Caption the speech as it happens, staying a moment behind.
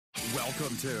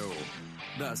Welcome to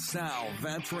the Sal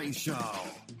Vetri Show.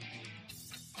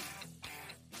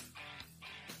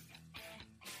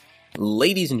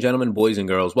 Ladies and gentlemen, boys and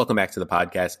girls, welcome back to the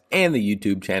podcast and the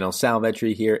YouTube channel. Sal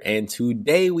Vetri here, and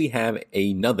today we have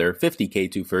another 50K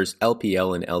to first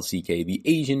LPL and LCK, the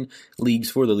Asian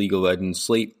leagues for the League of Legends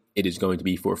slate. It is going to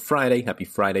be for Friday. Happy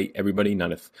Friday, everybody.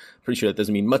 Pretty sure that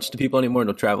doesn't mean much to people anymore.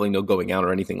 No traveling, no going out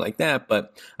or anything like that.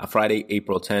 But Friday,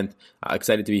 April 10th.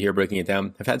 Excited to be here breaking it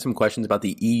down. I've had some questions about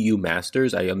the EU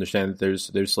Masters. I understand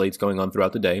that there's slates going on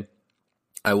throughout the day.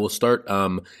 I will start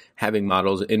having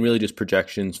models and really just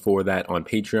projections for that on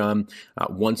Patreon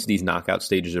once these knockout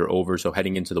stages are over. So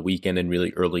heading into the weekend and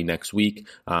really early next week,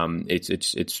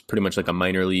 it's pretty much like a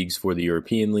minor leagues for the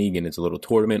European League, and it's a little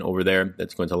tournament over there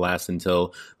that's going to last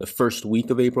until the first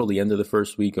week of April, the end of the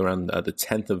first week around the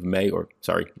 10th of May,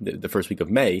 the first week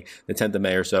of May, the 10th of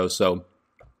May or so. So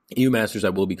EU Masters I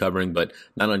will be covering, but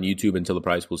not on YouTube until the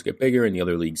prize pools get bigger and the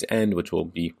other leagues end, which will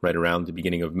be right around the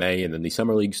beginning of May. And then the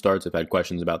Summer League starts. I've had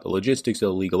questions about the logistics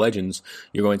of the League of Legends.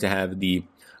 You're going to have the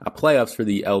playoffs for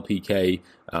the LPK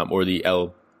or the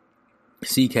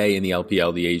LCK and the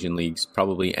LPL, the Asian leagues,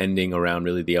 probably ending around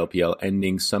really the LPL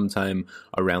ending sometime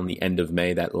around the end of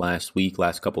May, that last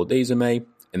couple of days of May.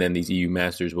 And then these EU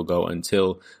Masters will go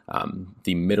until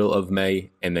the middle of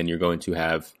May. And then you're going to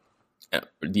have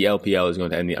the LPL is going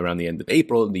to end around the end of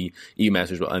April. The EU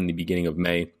Masters will end the beginning of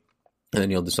May. And then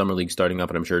you'll have the Summer League starting up,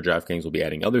 and I'm sure DraftKings will be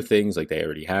adding other things, like they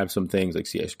already have some things like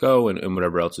CSGO and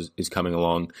whatever else is coming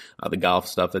along. The golf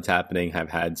stuff that's happening, have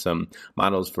had some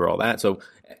models for all that. So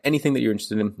anything that you're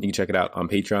interested in, you can check it out on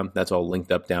Patreon. That's all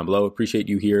linked up down below. Appreciate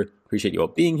you here. Appreciate you all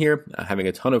being here, having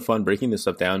a ton of fun breaking this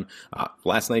stuff down.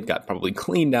 Last night got probably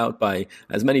cleaned out by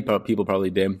as many people probably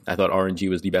did. I thought RNG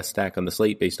was the best stack on the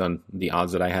slate based on the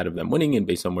odds that I had of them winning and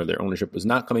based on where their ownership was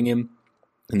not coming in.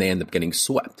 And they end up getting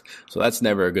swept. So that's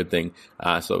never a good thing.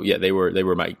 So yeah, they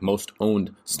were my most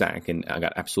owned stack, and I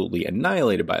got absolutely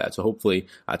annihilated by that. So hopefully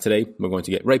today we're going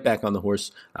to get right back on the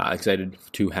horse. Excited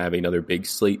to have another big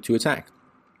slate to attack.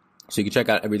 So you can check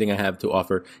out everything I have to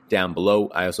offer down below.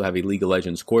 I also have a League of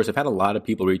Legends course. I've had a lot of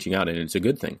people reaching out, and it's a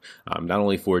good thing, not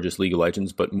only for just League of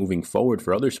Legends, but moving forward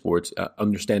for other sports,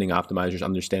 understanding optimizers,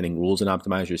 understanding rules and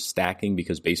optimizers, stacking,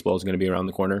 because baseball is going to be around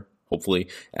the corner. Hopefully,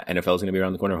 NFL is going to be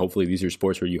around the corner. Hopefully, these are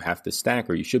sports where you have to stack,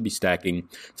 or you should be stacking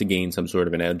to gain some sort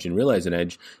of an edge and realize an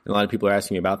edge. And a lot of people are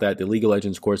asking me about that. The League of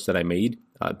Legends course that I made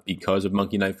because of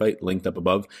Monkey Knife Fight, linked up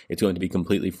above, it's going to be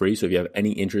completely free. So if you have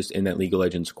any interest in that League of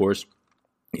Legends course,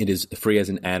 it is free as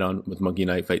an add-on with Monkey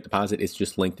Knife Fight Deposit. It's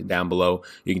just linked down below.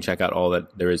 You can check out all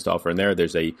that there is to offer in there.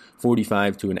 There's a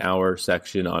 45 to an hour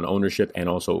section on ownership and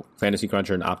also Fantasy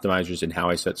Cruncher and optimizers and how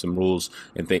I set some rules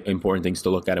and important things to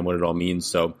look at and what it all means.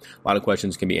 So a lot of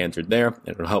questions can be answered there,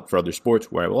 and it'll help for other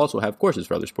sports, where I will also have courses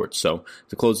for other sports. So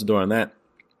to close the door on that,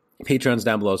 Patreon's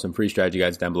down below, some free strategy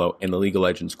guides down below, and the League of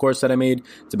Legends course that I made.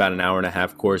 It's about an hour and a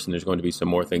half course, and there's going to be some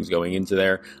more things going into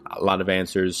there. A lot of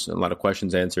answers, a lot of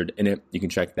questions answered in it. You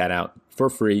can check that out for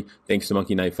free, thanks to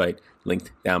Monkey Knife Fight,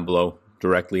 linked down below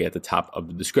directly at the top of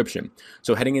the description.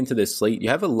 So heading into this slate, you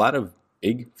have a lot of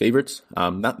big favorites,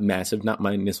 not massive, not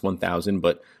minus 1,000,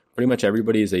 but pretty much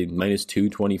everybody is a minus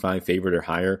 225 favorite or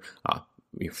higher.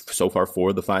 So far, 4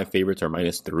 of the 5 favorites are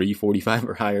minus 345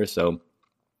 or higher, so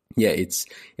yeah, it's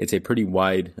a pretty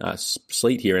wide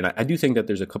slate here, and I do think that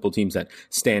there's a couple teams that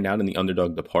stand out in the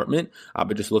underdog department.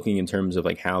 But just looking in terms of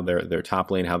like how their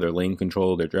top lane, how their lane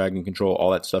control, their dragon control,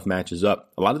 all that stuff matches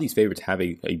up. A lot of these favorites have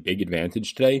a big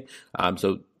advantage today.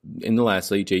 So in the last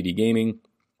slate, JD Gaming,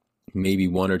 maybe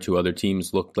one or two other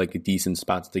teams looked like decent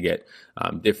spots to get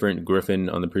different. Griffin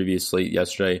on the previous slate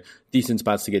yesterday, decent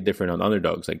spots to get different on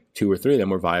underdogs, like 2 or 3 of them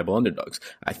were viable underdogs.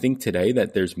 I think today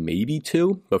that there's maybe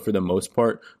 2, but for the most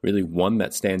part, really one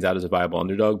that stands out as a viable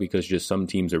underdog, because just some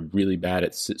teams are really bad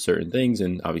at certain things,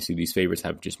 and obviously these favorites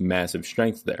have just massive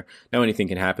strength there. Now anything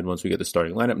can happen once we get the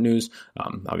starting lineup news.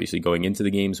 Obviously going into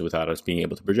the games without us being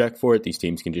able to project for it, these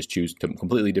teams can just choose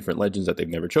completely different legends that they've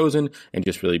never chosen and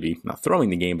just really be not throwing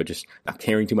the game, but just not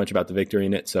caring too much about the victory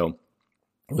in it. So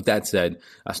with that said,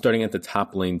 starting at the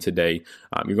top lane today,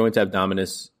 you're going to have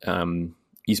Dominus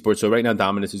Esports. So right now,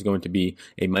 Dominus is going to be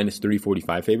a minus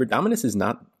 345 favorite. Dominus is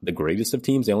not the greatest of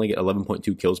teams. They only get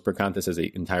 11.2 kills per contest as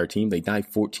an entire team. They die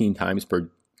 14 times per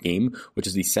game, which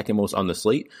is the second most on the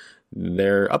slate.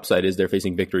 Their upside is they're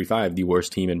facing Victory 5, the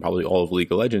worst team in probably all of League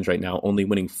of Legends right now, only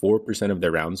winning 4% of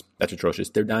their rounds. That's atrocious.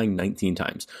 They're dying 19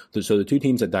 times. So the two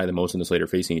teams that die the most in the slate are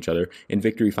facing each other, and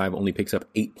Victory 5 only picks up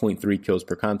 8.3 kills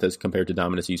per contest compared to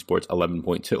Dominus Esports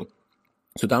 11.2.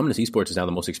 So Dominus Esports is now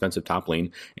the most expensive top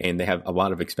lane, and they have a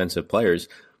lot of expensive players.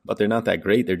 but they're not that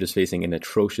great. They're just facing an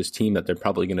atrocious team that they're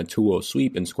probably going to 2-0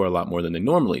 sweep and score a lot more than they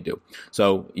normally do.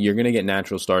 So you're going to get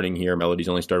Natural starting here. Melody's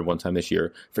only started one time this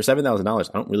year. For $7,000,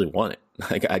 I don't really want it.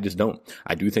 Like, I just don't.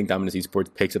 I do think Dominus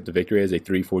Esports picks up the victory as a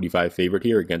 345 favorite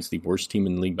here against the worst team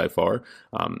in the league by far.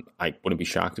 I wouldn't be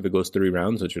shocked if it goes 3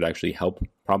 rounds, which would actually help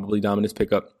probably Dominus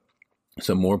pick up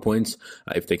some more points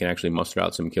if they can actually muster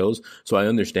out some kills. So I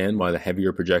understand why the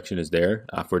heavier projection is there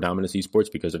for Dominus Esports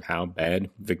because of how bad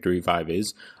Victory 5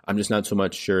 is. I'm just not so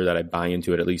much sure that I buy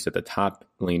into it, at least at the top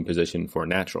lane position for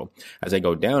Natural. As I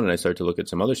go down and I start to look at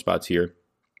some other spots here,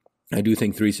 I do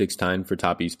think 3-6-9 for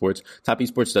Top Esports. Top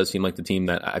Esports does seem like the team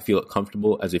that I feel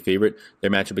comfortable as a favorite. Their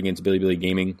matchup against Bilibili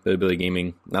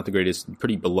Gaming, not the greatest,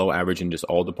 pretty below average in just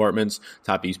all departments.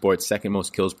 Top Esports, second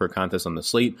most kills per contest on the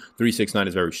slate. 3-6-9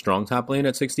 is very strong top lane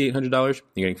at $6,800.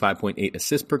 You're getting 5.8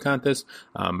 assists per contest.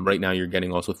 Right now, you're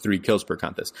getting also 3 kills per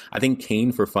contest. I think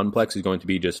Kane for Funplex is going to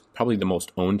be just probably the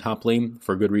most owned top lane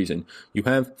for a good reason. You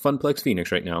have Funplex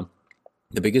Phoenix right now,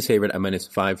 the biggest favorite at minus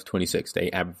 526. They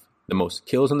have the most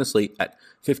kills on the slate at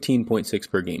 15.6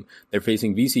 per game. They're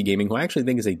facing VC Gaming, who I actually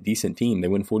think is a decent team. They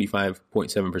win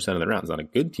 45.7% of the rounds. Not a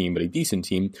good team, but a decent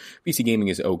team. VC Gaming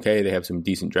is okay. They have some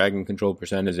decent dragon control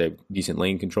percentage. They have decent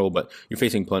lane control, but you're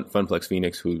facing Funplex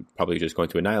Phoenix, who probably just going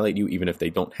to annihilate you, even if they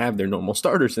don't have their normal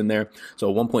starters in there. So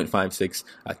a 1.56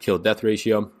 kill death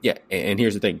ratio. Yeah, and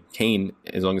here's the thing. Kane,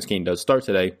 as long as Kane does start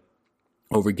today,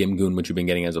 over Gimgoon, which you've been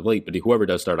getting as of late, but whoever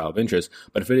does start out of interest.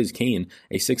 But if it is Kane,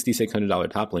 a $6,600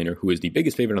 top laner who is the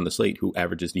biggest favorite on the slate, who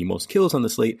averages the most kills on the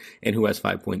slate, and who has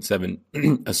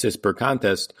 5.7 assists per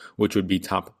contest, which would be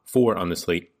top 4 on the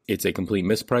slate, it's a complete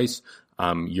misprice.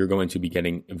 You're going to be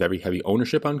getting very heavy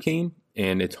ownership on Kane,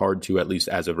 and it's hard to, at least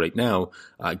as of right now,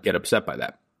 get upset by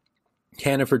that.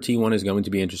 Canna for T1 is going to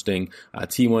be interesting.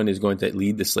 T1 is going to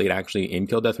lead the slate actually in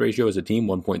kill death ratio as a team,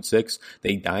 1.6.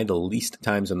 They die the least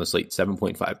times on the slate,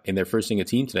 7.5. And they're facing a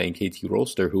team today in KT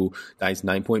Rolster who dies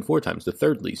 9.4 times, the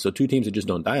third least. So 2 teams that just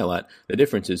don't die a lot. The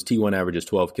difference is T1 averages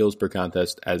 12 kills per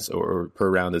contest or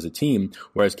per round as a team,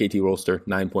 whereas KT Rolster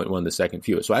 9.1, the second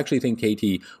fewest. So I actually think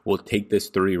KT will take this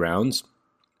 3 rounds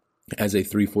as a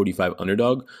 345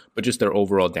 underdog, but just their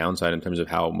overall downside in terms of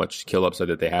how much kill upside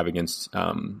that they have against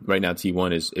right now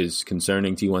T1 is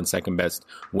concerning. T1 second best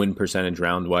win percentage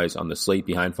round wise on the slate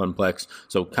behind Funplex,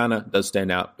 so Kana does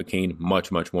stand out, but Kane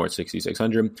much more at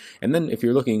 6,600. And then if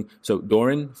you're looking, so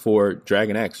Doran for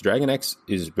Dragon X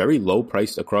is very low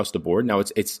priced across the board. Now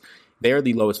it's they are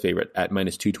the lowest favorite at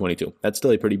minus 222. That's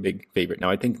still a pretty big favorite. Now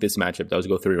I think this matchup does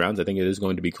go 3 rounds. I think it is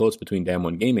going to be close between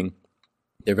Damwon Gaming.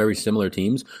 They're very similar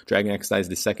teams. Dragon X dies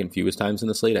the second fewest times in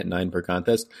the slate at 9 per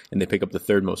contest, and they pick up the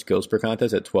third most kills per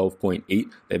contest at 12.8. They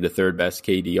have the third best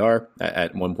KDR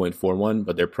at 1.41,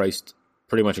 but they're priced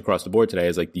pretty much across the board today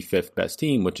as like the 5th best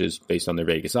team, which is based on their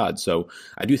Vegas odds. So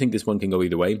I do think this one can go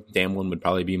either way. Damwon would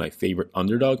probably be my favorite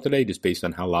underdog today, just based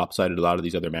on how lopsided a lot of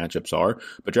these other matchups are.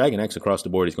 But Dragon X across the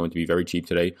board is going to be very cheap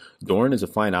today. Dorn is a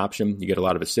fine option. You get a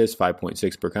lot of assists,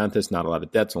 5.6 per contest, not a lot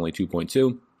of deaths, only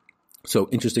 2.2. So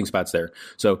interesting spots there.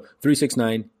 So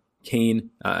 369, Kane,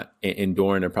 and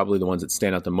Doran are probably the ones that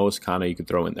stand out the most. Kana you could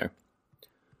throw in there.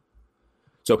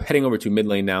 So heading over to mid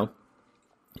lane now.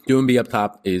 Doomb up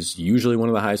top is usually one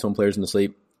of the highest home players in the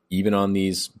slate. Even on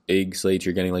these big slates,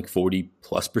 you're getting like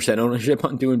 40+% ownership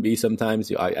on Doomb sometimes.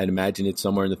 I'd imagine it's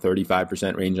somewhere in the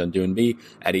 35% range on Doomb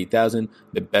at 8,000.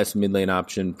 The best mid lane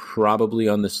option probably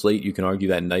on the slate. You can argue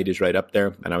that Knight is right up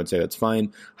there, and I would say that's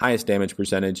fine. Highest damage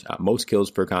percentage, most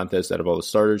kills per contest out of all the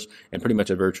starters, and pretty much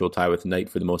a virtual tie with Knight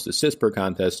for the most assists per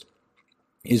contest.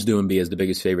 Is Doomb as the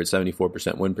biggest favorite,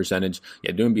 74% win percentage. Yeah,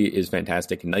 Doomb is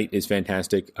fantastic. Knight is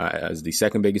fantastic as the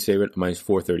second biggest favorite, minus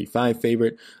 435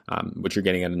 favorite. What you're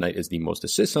getting out of Knight is the most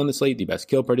assists on the slate, the best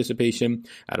kill participation.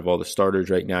 Out of all the starters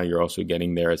right now, you're also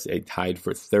getting there as a tied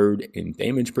for third in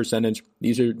damage percentage.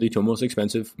 These are the 2 most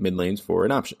expensive mid lanes for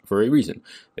an option, for a reason.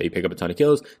 They pick up a ton of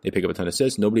kills, they pick up a ton of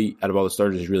assists. Nobody out of all the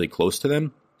starters is really close to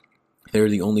them. They're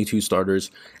the only 2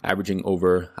 starters averaging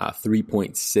over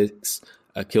 3.6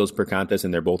 kills per contest,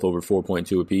 and they're both over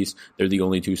 4.2 apiece. They're the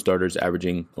only 2 starters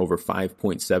averaging over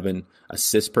 5.7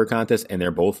 assists per contest, and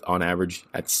they're both on average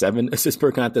at 7 assists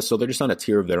per contest, so they're just on a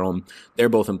tier of their own. They're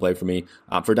both in play for me.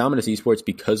 For Dominus Esports,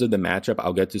 because of the matchup,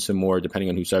 I'll get to some more depending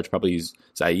on who starts, probably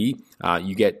Zai.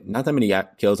 You get not that many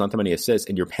kills, not that many assists,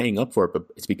 and you're paying up for it, but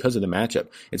it's because of the matchup.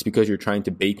 It's because you're trying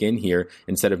to bake in here,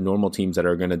 instead of normal teams that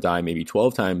are going to die maybe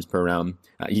 12 times per round,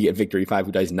 you get Victory 5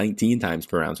 who dies 19 times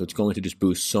per round, so it's going to just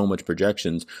boost so much projection.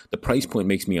 The price point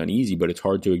makes me uneasy, but it's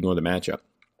hard to ignore the matchup.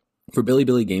 For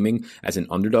Billy Gaming as an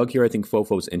underdog here, I think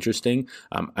Fofo is interesting.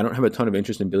 I don't have a ton of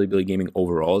interest in Billy Gaming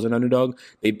overall as an underdog.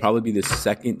 They'd probably be the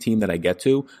second team that I get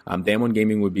to. Damwon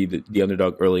Gaming would be the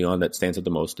underdog early on that stands out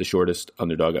the most, the shortest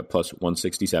underdog at plus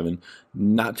 167.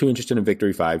 Not too interested in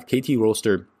Victory 5. KT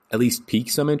Rolster at least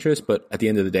piques some interest, but at the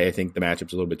end of the day, I think the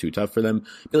matchup's a little bit too tough for them.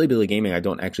 Billy Gaming, I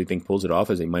don't actually think pulls it off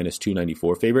as a minus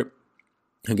 294 favorite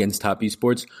against top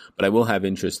esports, but I will have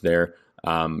interest there.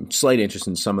 Slight interest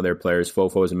in some of their players.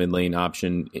 Fofo is a mid lane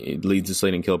option. It leads the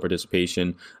slate in kill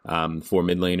participation for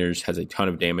mid laners, has a ton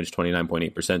of damage,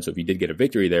 29.8%. So if you did get a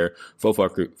victory there,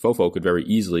 Fofo could very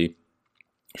easily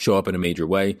show up in a major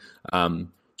way.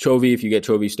 Chovy, if you get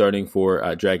Chovy starting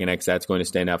for Dragon X, that's going to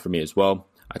stand out for me as well.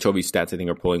 Chovy's stats, I think,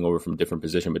 are pulling over from different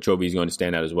position, but Chovy is going to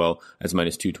stand out as well as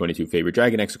minus 222 favorite.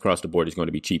 Dragon X across the board is going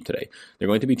to be cheap today. They're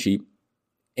going to be cheap.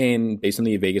 And based on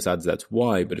the Vegas odds, that's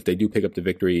why. But if they do pick up the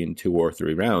victory in 2 or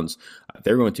 3 rounds,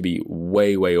 they're going to be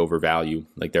way, way over value.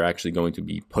 Like they're actually going to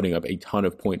be putting up a ton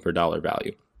of point per dollar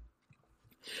value.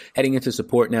 Heading into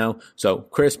support now. So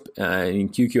Crisp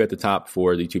and QQ at the top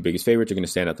for the 2 biggest favorites are going to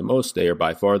stand out the most. They are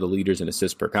by far the leaders in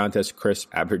assists per contest. Crisp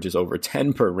averages over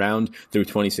 10 per round through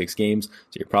 26 games.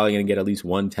 So you're probably going to get at least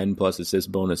 1 10+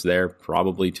 assist bonus there,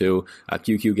 probably 2.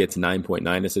 QQ gets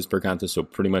 9.9 assists per contest, so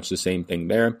pretty much the same thing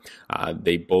there.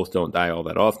 They both don't die all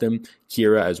that often.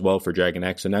 Kira as well for Dragon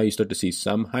X. So now you start to see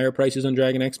some higher prices on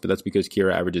Dragon X, but that's because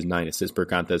Kira averages 9 assists per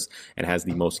contest and has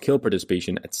the most kill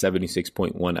participation at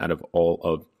 76.1 out of all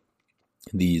of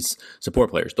these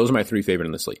support players. Those are my 3 favorite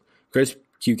in the slate. Crisp,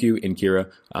 QQ, and Kira.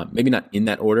 Maybe not in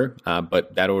that order,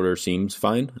 but that order seems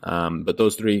fine. But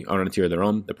those 3 are on a tier of their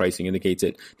own. The pricing indicates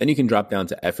it. Then you can drop down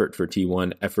to Effort for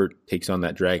T1. Effort takes on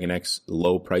that Dragon X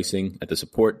low pricing at the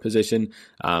support position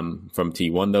from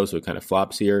T1, though, so it kind of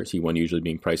flops here. T1 usually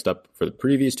being priced up for the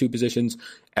previous 2 positions.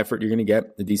 Effort, you're going to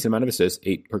get a decent amount of assists,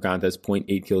 8 per contest,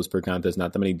 0.8 kills per contest,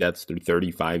 not that many deaths through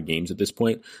 35 games at this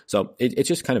point. So it's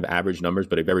just kind of average numbers,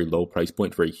 but a very low price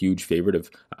point for a huge favorite of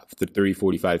the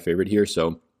 30-45 favorite here.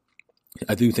 So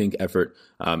I do think Effort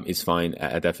is fine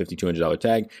at that $5,200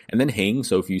 tag. And then Hang.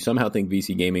 So if you somehow think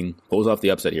VC Gaming pulls off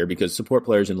the upset here, because support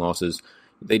players in losses,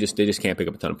 they just can't pick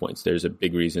up a ton of points. There's a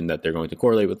big reason that they're going to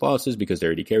correlate with losses because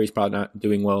their AD carry's probably not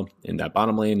doing well in that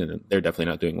bottom lane, and they're definitely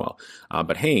not doing well.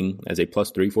 But Hang, as a plus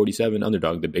 347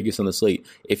 underdog, the biggest on the slate,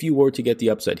 if you were to get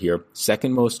the upset here,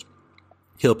 second most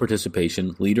kill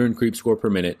participation, leader in creep score per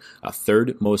minute,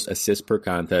 3rd most assists per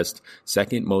contest,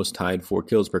 2nd most tied for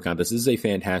kills per contest. This is a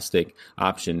fantastic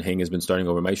option. Hang has been starting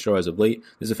over Maestro as of late.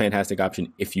 This is a fantastic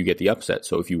option if you get the upset.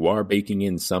 So if you are baking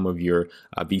in some of your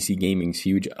VC Gaming's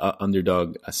huge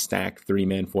underdog stack,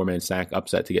 3-man, 4-man stack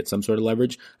upset to get some sort of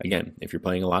leverage, again, if you're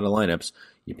playing a lot of lineups,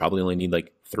 you probably only need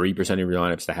like 3% of your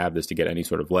lineups to have this to get any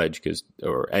sort of edge because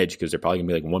they're probably going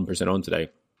to be like 1% owned today.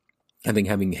 I think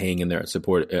having Hang in there at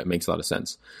support makes a lot of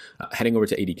sense. Heading over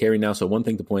to AD Carry now. So one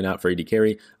thing to point out for AD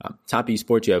Carry, top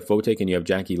esports, you have Fotek and you have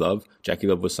Jackie Love. Jackie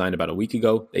Love was signed about a week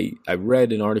ago. I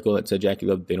read an article that said Jackie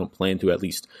Love, they don't plan to at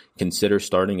least consider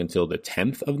starting until the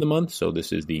 10th of the month. So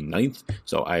this is the 9th.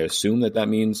 So I assume that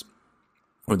means,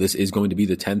 or this is going to be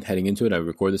the 10th heading into it. I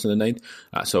record this on the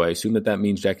 9th. So I assume that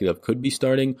means Jackie Love could be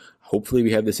starting. Hopefully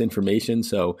we have this information.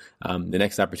 So the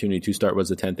next opportunity to start was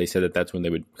the 10th. They said that that's when they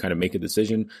would kind of make a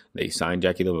decision. They signed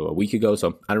Jackie Love a week ago.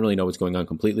 So I don't really know what's going on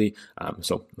completely.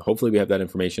 So hopefully we have that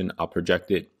information. I'll project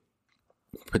it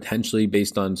potentially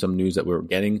based on some news that we're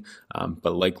getting,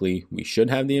 but likely we should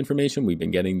have the information. We've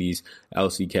been getting these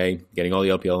LCK, getting all the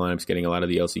LPL lineups, getting a lot of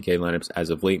the LCK lineups as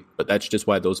of late, but that's just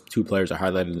why those 2 players are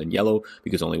highlighted in yellow,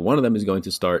 because only one of them is going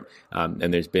to start, and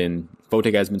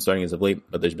Fotek has been starting as of late,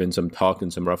 but there's been some talk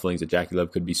and some rufflings that Jackie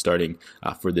Love could be starting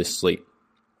for this slate.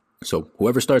 So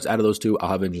whoever starts out of those 2, I'll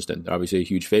have interest in. They're obviously a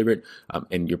huge favorite,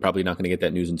 and you're probably not going to get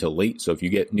that news until late. So if you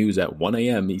get news at 1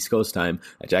 a.m. East Coast time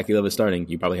that Jackie Love is starting,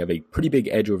 you probably have a pretty big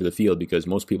edge over the field because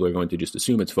most people are going to just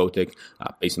assume it's Fotek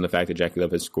based on the fact that Jackie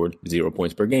Love has scored 0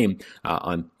 points per game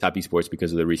on top esports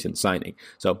because of the recent signing.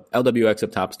 So LWX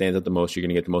up top stands out the most. You're going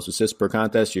to get the most assists per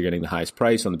contest. You're getting the highest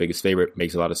price on the biggest favorite.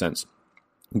 Makes a lot of sense.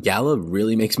 Gala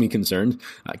really makes me concerned.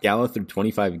 Gala through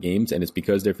 25 games, and it's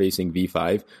because they're facing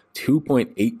V5,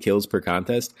 2.8 kills per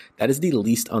contest. That is the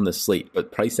least on the slate,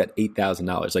 but priced at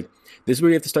 $8,000. Like, this is where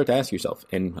you have to start to ask yourself,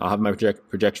 and I'll have my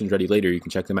projections ready later. You can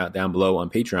check them out down below on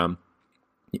Patreon.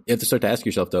 You have to start to ask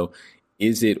yourself, though,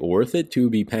 is it worth it to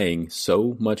be paying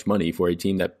so much money for a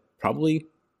team that probably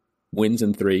wins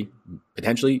in 3,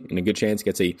 potentially, in a good chance,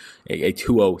 gets a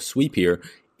 2-0 sweep here?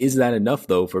 Is that enough,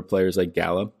 though, for players like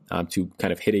Gala to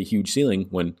kind of hit a huge ceiling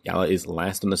when Gala is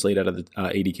last on the slate out of the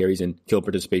AD carries and kill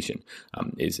participation?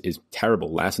 Is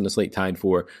terrible. Last on the slate, tied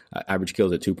for average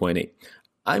kills at 2.8.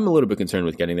 I'm a little bit concerned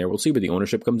with getting there. We'll see where the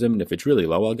ownership comes in. If it's really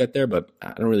low, I'll get there, but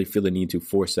I don't really feel the need to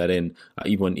force that in.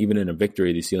 Even in a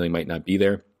victory, the ceiling might not be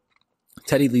there.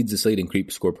 Teddy leads the slate in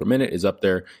creep score per minute, is up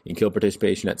there in kill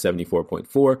participation at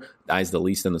 74.4, dies the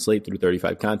least on the slate through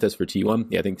 35 contests for T1.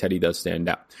 Yeah, I think Teddy does stand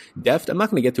out. Deft, I'm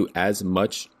not going to get to as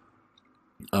much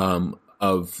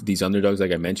of these underdogs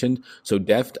like I mentioned. So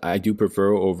Deft, I do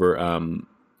prefer over...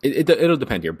 It'll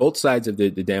depend here. Both sides of the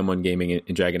Damn One Gaming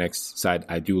and Dragon X side,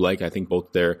 I do like. I think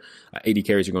both their AD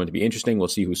carries are going to be interesting. We'll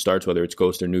see who starts, whether it's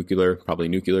Ghost or Nuclear. Probably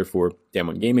Nuclear for Damn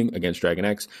One Gaming against Dragon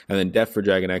X. And then Def for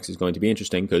Dragon X is going to be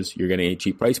interesting because you're getting a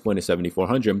cheap price point of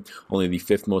 7,400, only the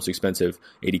 5th most expensive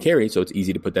AD carry, so it's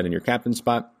easy to put that in your captain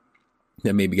spot.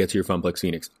 Then maybe get to your Funplex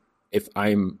Phoenix. If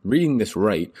I'm reading this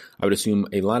right, I would assume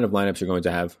a lot of lineups are going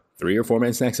to have 3 or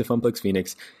 4-man stacks of Funplex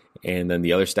Phoenix, and then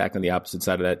the other stack on the opposite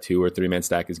side of that 2 or 3-man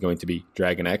stack is going to be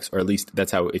Dragon X, or at least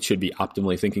that's how it should be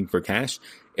optimally thinking for cash.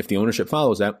 If the ownership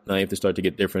follows that, now you have to start to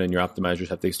get different, and your optimizers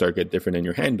have to start to get different in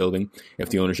your hand building. If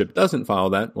the ownership doesn't follow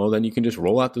that, well, then you can just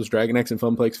roll out those Dragon X and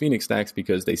Funplex Phoenix stacks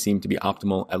because they seem to be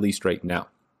optimal, at least right now.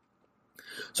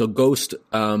 So Ghost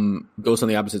on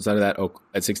the opposite side of that,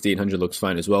 at 6,800 looks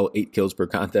fine as well. 8 kills per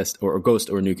contest, or Ghost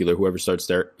or Nuclear, whoever starts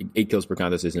there. 8 kills per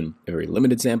contest is in a very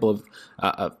limited sample of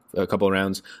a couple of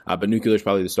rounds, but Nuclear is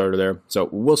probably the starter there. So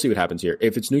we'll see what happens here.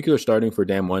 If it's Nuclear starting for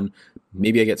Damn One,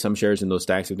 maybe I get some shares in those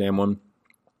stacks of Damn One.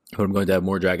 But I'm going to have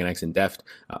more Dragon X and Deft.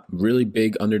 Really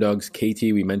big underdogs. KT,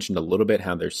 we mentioned a little bit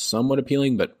how they're somewhat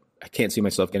appealing, but I can't see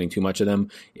myself getting too much of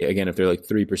them. Again, if they're like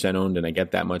 3% owned and I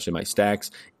get that much in my stacks,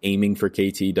 aiming for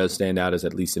KT does stand out as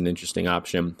at least an interesting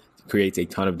option. Creates a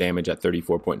ton of damage at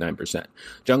 34.9%.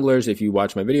 Junglers, if you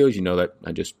watch my videos, you know that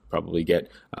I just probably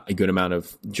get a good amount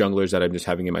of junglers that I'm just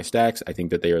having in my stacks. I think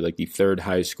that they are like the 3rd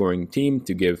highest scoring team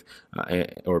to give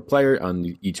or player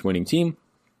on each winning team.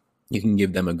 You can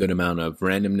give them a good amount of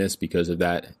randomness because of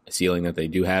that ceiling that they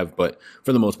do have. But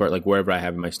for the most part, like wherever I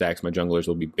have in my stacks, my junglers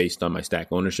will be based on my stack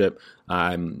ownership.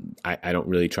 I don't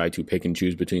really try to pick and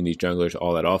choose between these junglers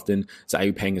all that often.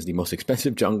 Zayu Peng is the most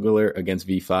expensive jungler against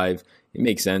V5. It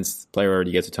makes sense. Player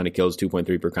already gets a ton of kills,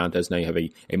 2.3 per contest. Now you have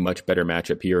a much better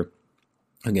matchup here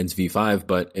against V5,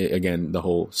 but again, the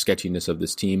whole sketchiness of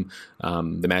this team,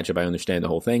 the matchup, I understand the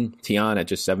whole thing. Tian at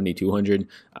just 7,200,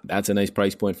 that's a nice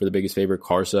price point for the biggest favorite.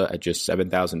 Karsa at just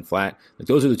 7,000 flat. Like,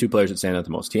 those are the 2 players that stand out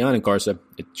the most. Tian and Karsa,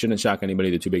 it shouldn't shock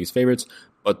anybody, the 2 biggest favorites,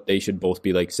 but they should both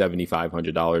be like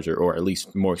 $7,500 or at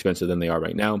least more expensive than they are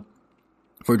right now.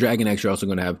 For Dragon X, you're also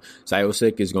going to have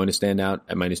Xiosic is going to stand out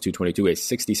at minus 222, a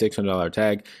 $6,600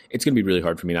 tag. It's going to be really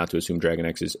hard for me not to assume Dragon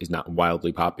X is not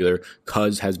wildly popular.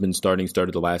 Cuz has been started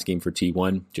the last game for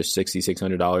T1, just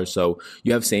 $6,600. So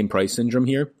you have same price syndrome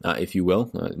here, if you will.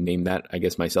 Name that, I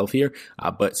guess, myself here.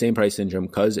 But same price syndrome.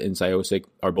 Cuz and Xiosic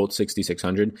are both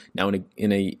 $6,600. Now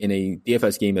in a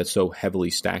DFS game that's so heavily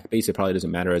stack based, it probably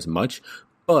doesn't matter as much.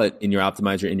 But in your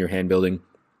optimizer, in your hand building,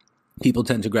 people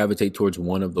tend to gravitate towards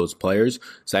one of those players.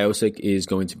 Xiosic is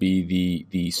going to be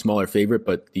the smaller favorite,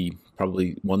 but the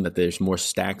probably one that there's more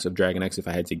stacks of Dragon X, if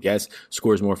I had to guess.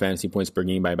 Scores more fantasy points per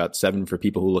game by about 7 for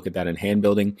people who look at that in hand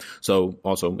building. So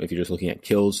also, if you're just looking at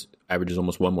kills, averages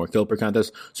almost 1 more kill per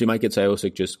contest. So you might get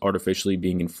Xiosic just artificially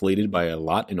being inflated by a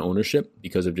lot in ownership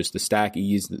because of just the stack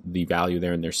ease, the value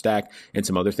there in their stack, and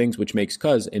some other things, which makes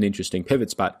Cuz an interesting pivot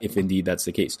spot if indeed that's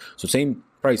the case. So same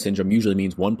price syndrome usually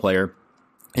means one player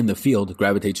in the field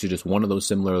gravitates to just one of those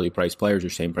similarly priced players or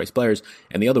same price players,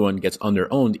 and the other one gets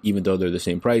under-owned even though they're the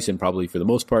same price, and probably for the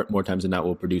most part, more times than not,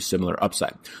 will produce similar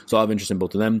upside. So I'll have interest in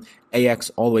both of them. AX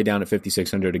all the way down at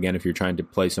 5,600, again, if you're trying to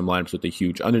play some lineups with a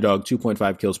huge underdog,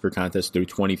 2.5 kills per contest through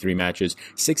 23 matches,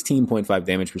 16.5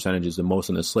 damage percentage is the most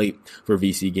on the slate for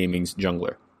VC Gaming's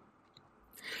jungler.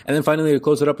 And then finally, to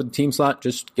close it up with the team slot,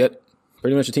 just get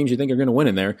pretty much the teams you think are going to win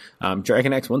in there.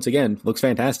 Dragon X, once again, looks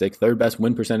fantastic. 3rd best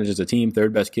win percentage as a team,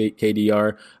 3rd best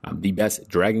KDR, the best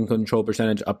dragon control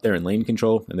percentage up there in lane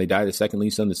control, and they die the 2nd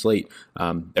least on the slate.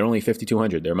 They're only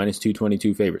 5,200. They're minus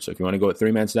 222 favorites. So if you want to go with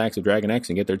 3-man stacks of Dragon X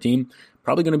and get their team,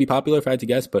 probably going to be popular if I had to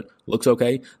guess, but looks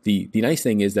okay. The nice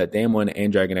thing is that Damn One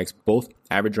and Dragon X both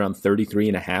average around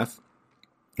 33.5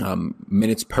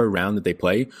 minutes per round that they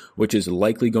play, which is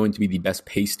likely going to be the best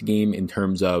paced game in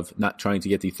terms of not trying to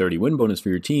get the 30 win bonus for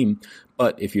your team,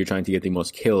 but if you're trying to get the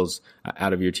most kills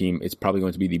out of your team, it's probably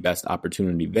going to be the best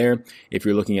opportunity there. If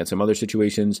you're looking at some other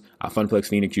situations, Funplex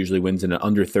Phoenix usually wins in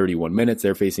under 31 minutes.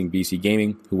 They're facing BC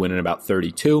Gaming, who win in about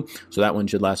 32, so that one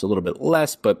should last a little bit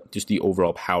less, but just the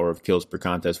overall power of kills per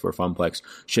contest for Funplex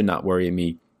should not worry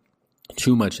me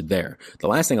too much there. The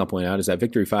last thing I'll point out is that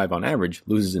Victory 5 on average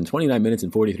loses in 29 minutes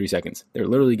and 43 seconds. They're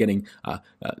literally getting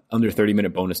under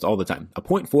 30-minute bonus all the time. A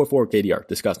 0.44 KDR,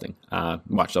 disgusting.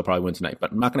 Watch, they'll probably win tonight,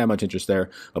 but I'm not going to have much interest there.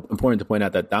 Important to point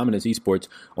out that Dominance Esports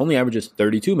only averages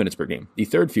 32 minutes per game, the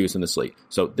third fewest in the slate.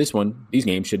 So these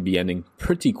games should be ending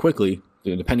pretty quickly,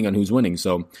 depending on who's winning.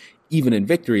 So even in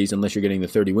victories, unless you're getting the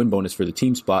 30 win bonus for the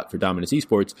team spot for Dominance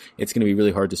Esports, it's going to be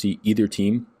really hard to see either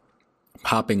team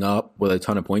popping up with a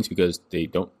ton of points because they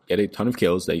don't get a ton of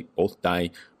kills. They both die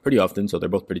pretty often, so they're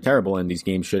both pretty terrible, and these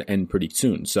games should end pretty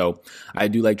soon. So I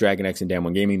do like Dragon X and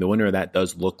Damwon Gaming. The winner of that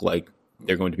does look like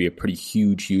they're going to be a pretty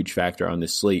huge factor on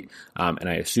this slate, and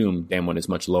I assume Damwon is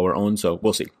much lower owned, so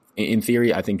we'll see. In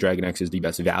theory, I think Dragon X is the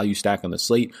best value stack on the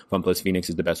slate. Fun Plus Phoenix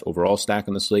is the best overall stack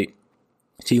on the slate.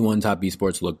 T1 Top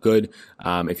Esports look good.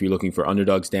 If you're looking for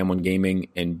underdogs, Damwon Gaming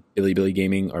and Billy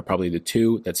Gaming are probably the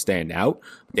two that stand out.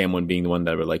 Damwon being the one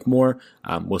that I would like more.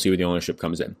 We'll see where the ownership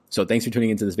comes in. So thanks for tuning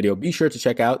into this video. Be sure to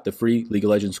check out the free League of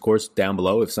Legends course down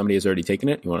below. If somebody has already taken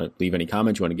it, you want to leave any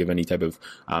comments, you want to give any type of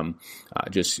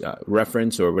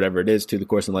reference or whatever it is to the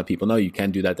course and let people know, you can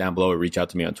do that down below or reach out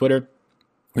to me on Twitter.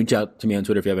 Reach out to me on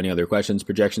Twitter if you have any other questions.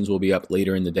 Projections will be up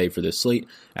later in the day for this slate,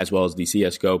 as well as the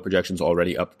CSGO projections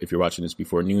already up. If you're watching this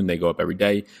before noon, they go up every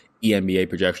day. ENBA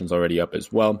projections already up as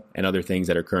well, and other things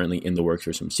that are currently in the works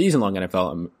for some season-long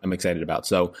NFL I'm excited about.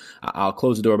 So I'll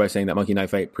close the door by saying that Monkey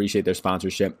Knife Fight, appreciate their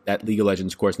sponsorship. That League of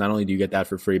Legends course, not only do you get that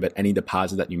for free, but any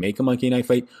deposit that you make a Monkey Knife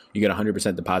Fight, you get a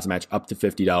 100% deposit match up to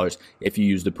 $50 if you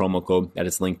use the promo code that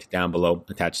is linked down below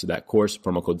attached to that course,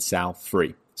 promo code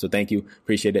SALFREE. So thank you,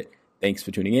 appreciate it. Thanks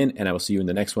for tuning in, and I will see you in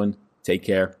the next one. Take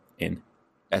care, and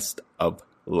best of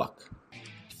luck.